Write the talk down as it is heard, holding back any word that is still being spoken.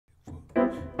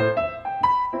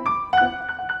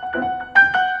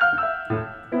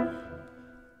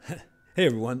Hey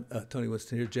everyone, Tony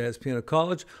Winston here, Jazz Piano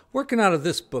College. Working out of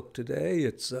this book today.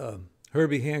 It's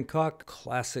Herbie Hancock,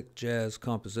 Classic Jazz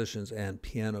Compositions and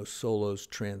Piano Solos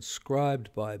Transcribed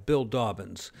by Bill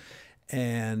Dobbins.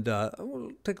 And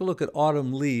we'll take a look at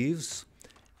Autumn Leaves.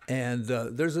 And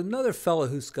there's another fellow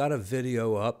who's got a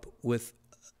video up with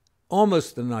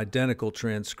almost an identical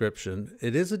transcription.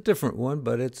 It is a different one,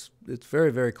 but it's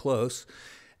very, very close.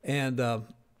 And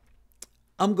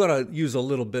I'm going to use a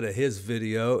little bit of his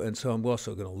video, and so I'm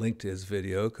also going to link to his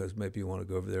video because maybe you want to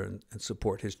go over there and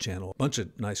support his channel. A bunch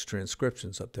of nice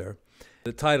transcriptions up there.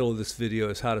 The title of this video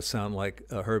is How to Sound Like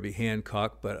Herbie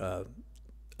Hancock, but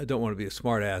I don't want to be a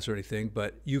smart ass or anything,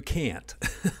 but you can't.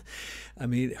 I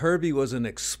mean, Herbie was an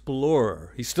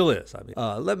explorer. He still is. I mean,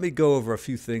 let me go over a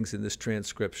few things in this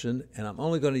transcription, and I'm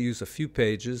only going to use a few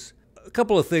pages. A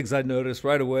couple of things I noticed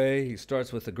right away. He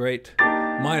starts with a great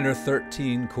minor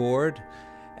 13 chord.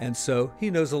 And so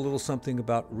he knows a little something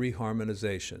about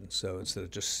reharmonization. So instead of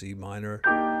just C minor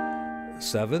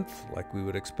 7th, like we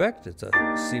would expect, it's a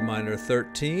C minor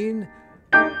 13.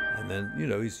 And then, you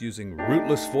know, he's using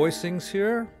rootless voicings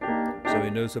here. So he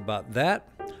knows about that.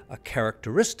 A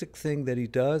characteristic thing that he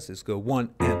does is go 1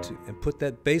 and 2 and put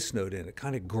that bass note in. It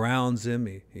kind of grounds him.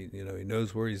 He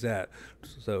knows where he's at.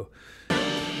 So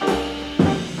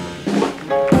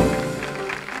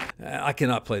I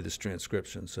cannot play this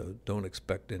transcription, so don't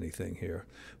expect anything here.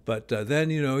 But then,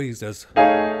 you know, he does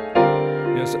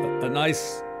a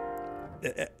nice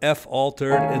F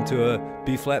altered into a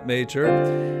B flat major.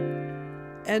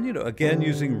 And, you know, again,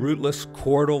 using rootless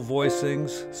chordal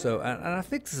voicings. So, and I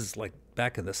think this is like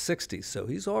back in the 60s, so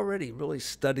he's already really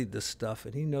studied this stuff,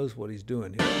 and he knows what he's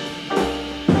doing here.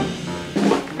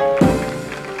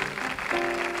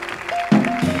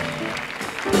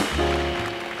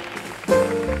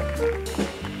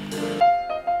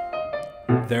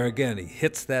 There again, he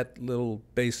hits that little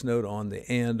bass note on the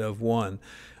and of 1.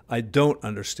 I don't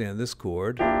understand this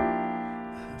chord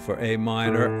for A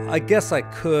minor. I guess I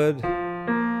could.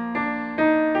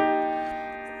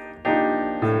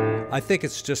 I think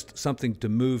it's just something to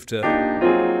move to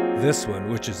this one,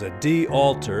 which is a D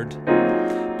altered.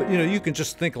 But you know, you can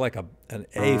just think like an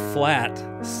A flat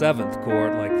 7th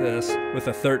chord like this with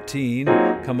a 13,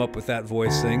 come up with that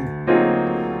voicing.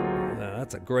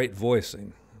 That's a great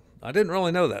voicing. I didn't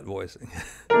really know that voicing.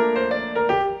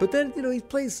 But then, you know, he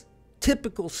plays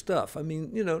typical stuff. I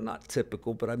mean, you know, not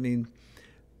typical, but I mean,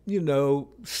 you know,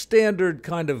 standard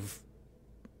kind of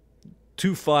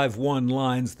 2-5-1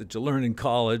 lines that you learn in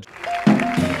college.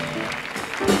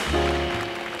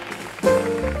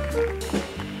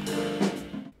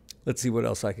 Let's see what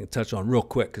else I can touch on real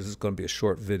quick because it's going to be a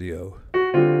short video.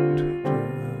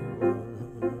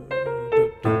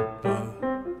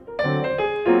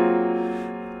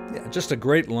 Just a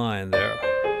great line there.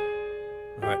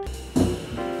 All right.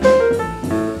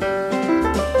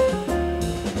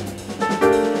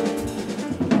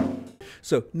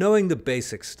 So knowing the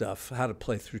basic stuff, how to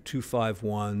play through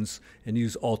 2-5-1s and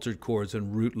use altered chords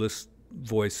and rootless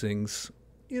voicings,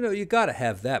 you know, you got to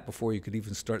have that before you could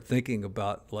even start thinking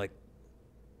about like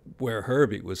where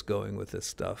Herbie was going with this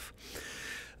stuff.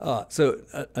 So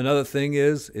another thing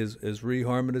is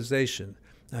reharmonization.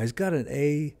 Now he's got an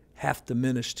A half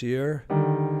diminished here.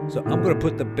 So I'm going to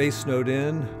put the bass note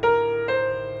in.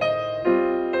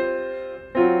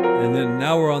 And then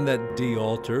now we're on that D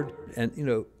altered. And, you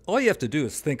know, all you have to do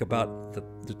is think about the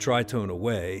tritone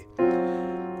away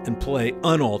and play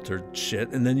unaltered shit.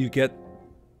 And then you get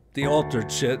the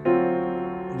altered shit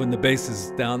when the bass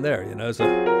is down there, you know. So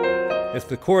if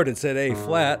the chord had said A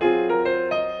flat,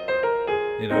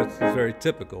 you know, it's very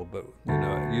typical. But, you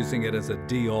know, using it as a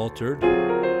D altered.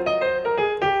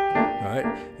 Right?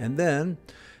 And then,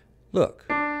 look.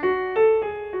 I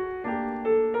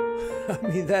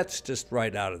mean, that's just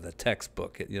right out of the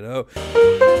textbook, you know?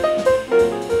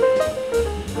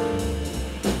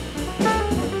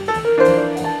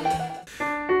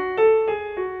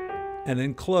 An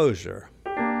enclosure.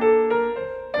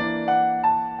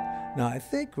 Now, I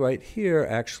think right here,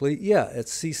 actually, yeah,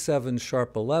 it's C7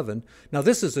 sharp 11. Now,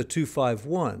 this is a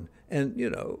 2-5-1. And, you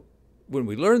know, when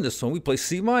we learn this song, we play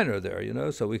C minor there, you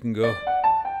know, so we can go,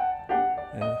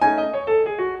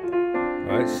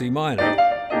 right, C minor,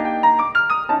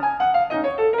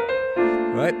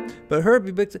 right? But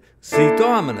Herbie picks C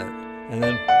dominant, and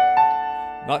then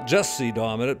not just C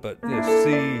dominant, but you know,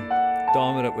 C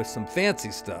dominant with some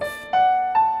fancy stuff,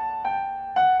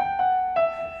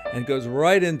 and goes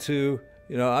right into,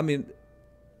 you know, I mean,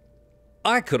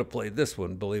 I could have played this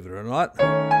one, believe it or not.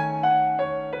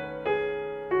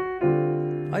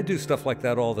 I I do stuff like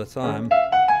that all the time.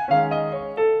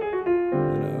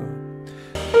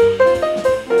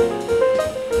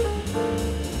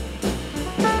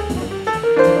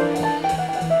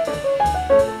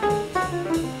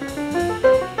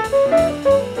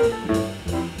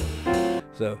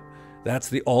 So that's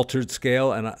the altered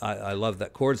scale, and I love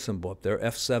that chord symbol up there,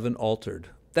 F7 altered.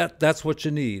 That's what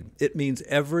you need. It means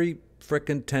every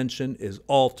frickin' tension is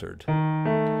altered.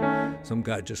 Some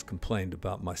guy just complained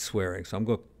about my swearing, so I'm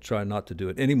going to try not to do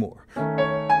it anymore. A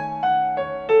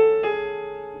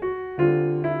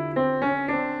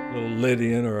little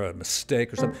Lydian or a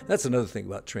mistake or something. That's another thing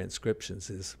about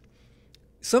transcriptions is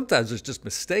sometimes there's just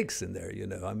mistakes in there, you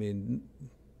know. I mean,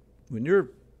 when you're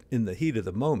in the heat of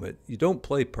the moment, you don't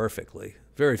play perfectly.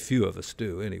 Very few of us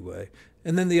do anyway.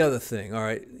 And then the other thing, all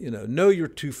right, you know your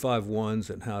 2-5-1s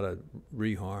and how to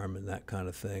reharm and that kind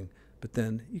of thing. But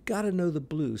then you got to know the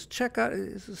blues. Check out,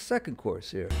 it's the second chorus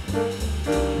here.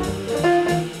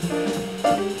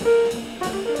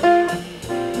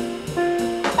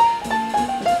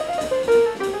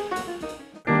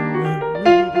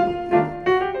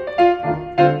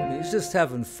 He's just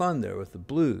having fun there with the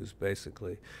blues,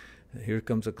 basically. Here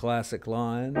comes a classic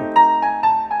line.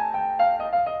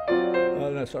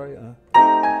 Oh, no, sorry.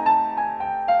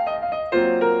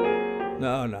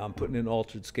 No, I'm putting in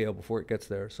altered scale before it gets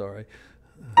there, sorry.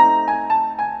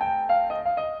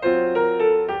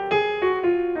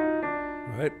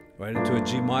 Right into a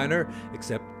G minor,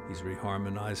 except he's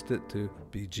reharmonized it to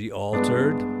be G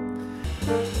altered.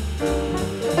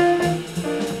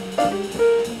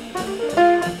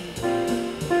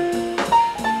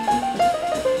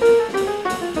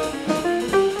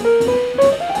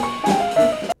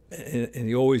 And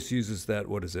he always uses that,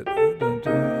 what is it?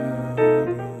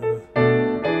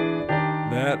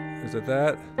 That, is it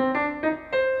that?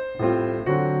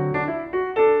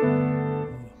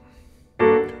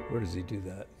 Where does he do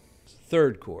that?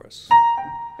 Third chorus.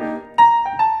 I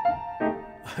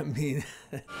mean...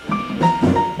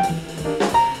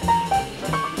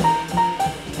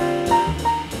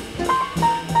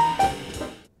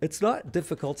 It's not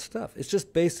difficult stuff. It's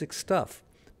just basic stuff.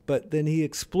 But then he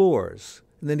explores.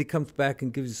 And then he comes back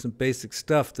and gives you some basic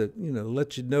stuff that,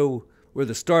 lets you know where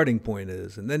the starting point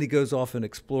is. And then he goes off and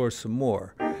explores some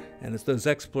more. And it's those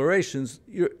explorations,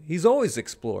 he's always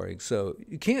exploring. So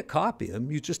you can't copy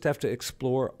him. You just have to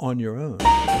explore on your own. I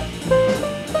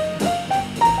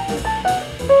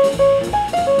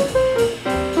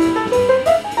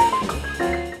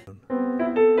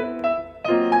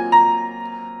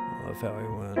love how he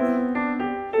went.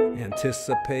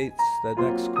 Anticipates that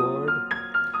next chord,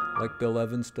 like Bill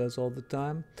Evans does all the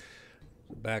time.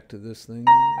 Back to this thing.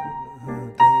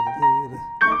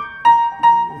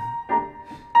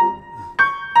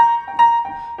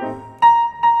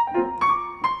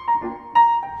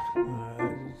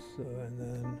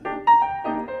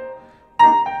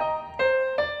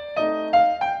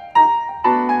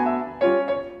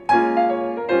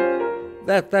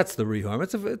 That's the reharm.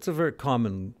 It's a very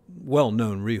common,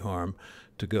 well-known reharm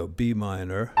to go B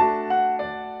minor.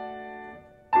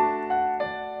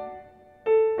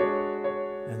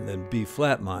 And then B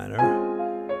flat minor.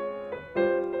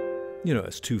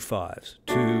 It's 2 5s.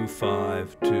 2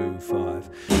 5 2 5.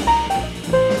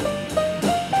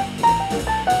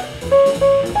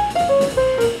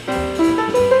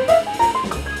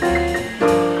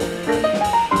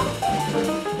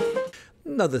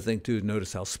 Another thing too,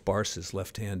 notice how sparse his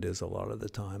left hand is a lot of the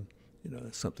time.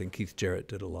 Something Keith Jarrett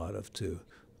did a lot of too.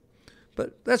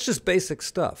 But that's just basic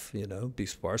stuff, Be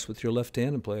sparse with your left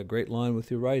hand and play a great line with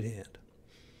your right hand.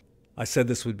 I said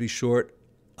this would be short.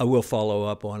 I will follow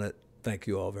up on it. Thank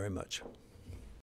you all very much.